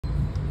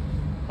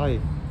Hi,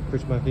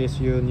 Krishna,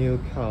 here's your new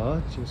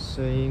car. Just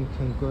saying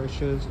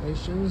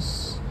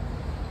congratulations.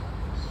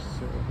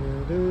 So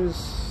here it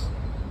is.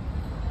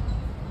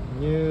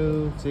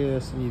 New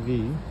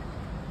ZSEV.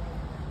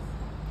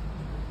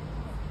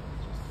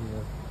 Just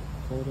the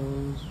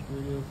photos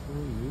video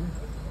for you.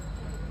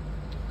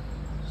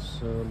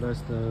 So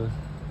that's the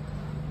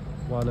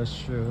wireless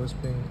shields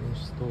being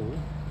installed.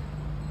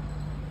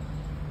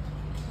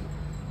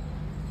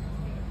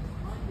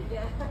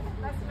 Yeah,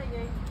 nice to meet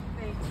you.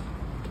 Thanks.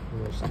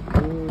 Here's the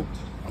boot.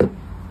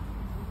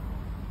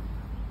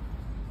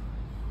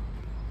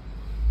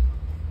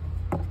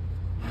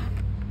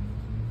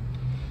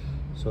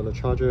 So the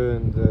charger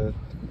and the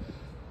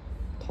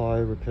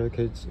tire repair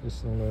kit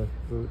is on the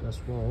boot as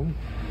well.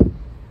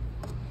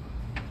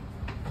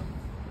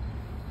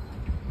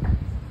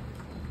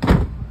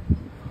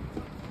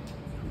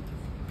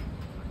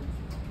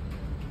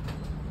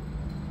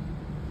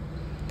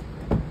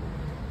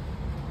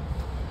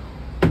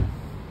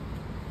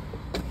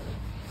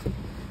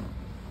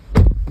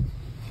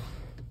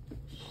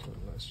 So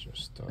let's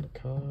just start the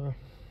car.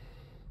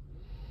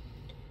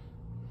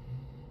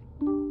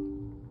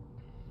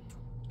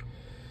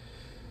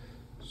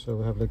 So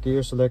we have the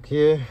gear select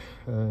here,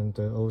 and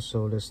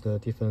also there's the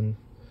different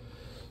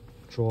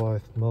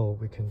drive mode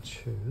we can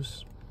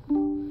choose.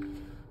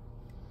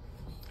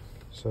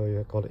 So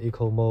you got the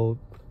eco mode,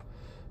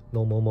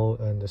 normal mode,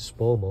 and the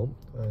sport mode.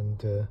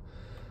 And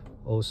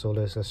also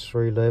there's a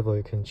 3 level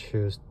you can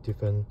choose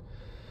different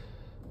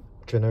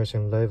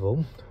generation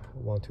level.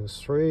 1, 2,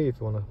 3 if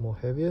you want a more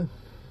heavier.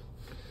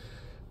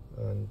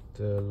 And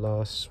the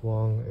last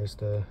one is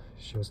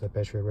shows the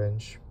battery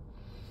range.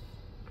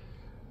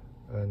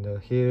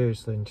 And here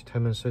is the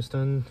entertainment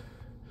system.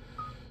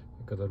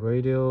 You got the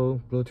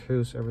radio,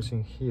 Bluetooth,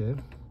 everything here.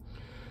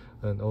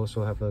 And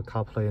also have the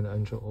CarPlay and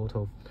Android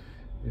Auto.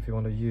 If you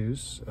want to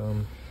use,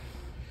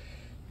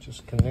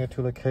 just connect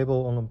to the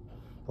cable on the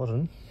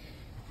bottom.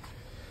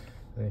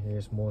 And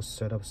here's more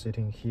setup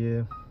sitting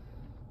here.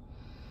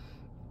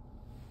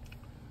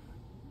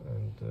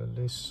 And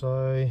this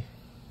side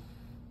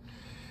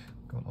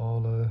got all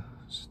the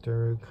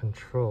stereo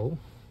control.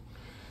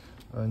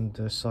 And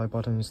the side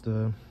button is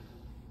the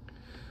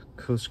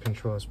cruise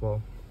control as well,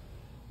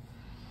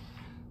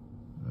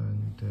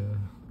 and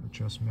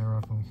adjust mirror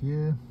from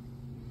here.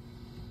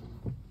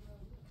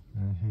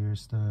 And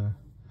here's the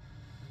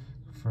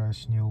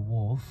fresh new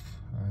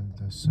wolf and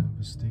the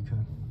service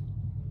sticker.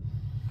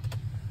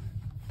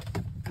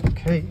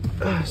 Okay,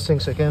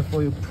 thanks again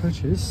for your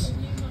purchase,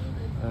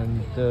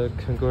 and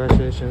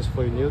congratulations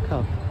for your new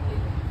car.